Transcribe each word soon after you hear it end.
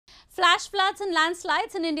Flash floods and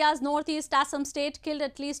landslides in India's northeast Assam state killed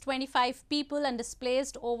at least 25 people and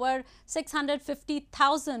displaced over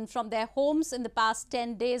 650,000 from their homes in the past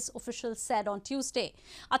 10 days, officials said on Tuesday.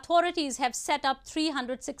 Authorities have set up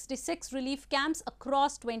 366 relief camps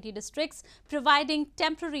across 20 districts, providing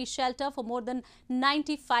temporary shelter for more than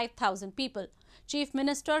 95,000 people. Chief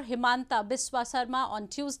Minister Himanta Biswa Sarma on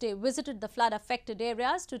Tuesday visited the flood-affected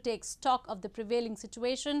areas to take stock of the prevailing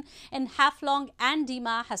situation in Haflong and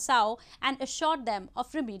Dima Hasao and assured them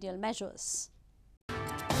of remedial measures.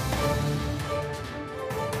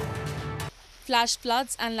 Flash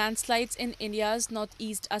floods and landslides in India's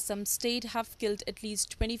northeast Assam state have killed at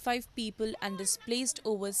least 25 people and displaced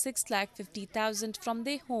over 650,000 from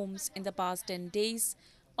their homes in the past 10 days,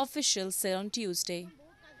 officials said on Tuesday.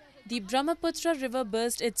 The Brahmaputra river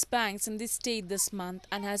burst its banks in the state this month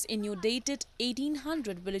and has inundated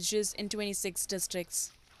 1,800 villages in 26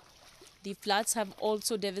 districts. The floods have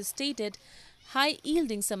also devastated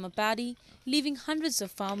high-yielding summer paddy, leaving hundreds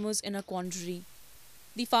of farmers in a quandary.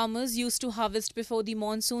 The farmers used to harvest before the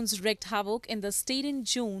monsoons wreaked havoc in the state in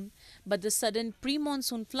June, but the sudden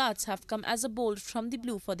pre-monsoon floods have come as a bolt from the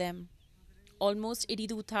blue for them. Almost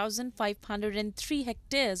 82,503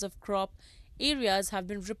 hectares of crop areas have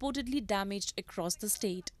been reportedly damaged across the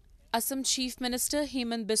state. Assam Chief Minister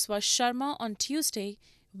Himanta Biswa Sarma on Tuesday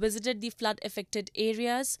visited the flood-affected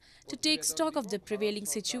areas to take stock of the prevailing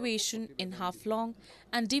situation in Haflong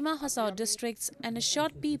and Dima Hasao districts and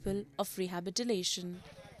assured people of rehabilitation.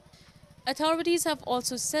 Authorities have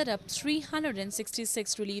also set up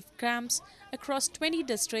 366 relief camps across 20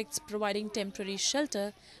 districts, providing temporary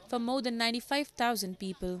shelter for more than 95,000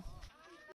 people.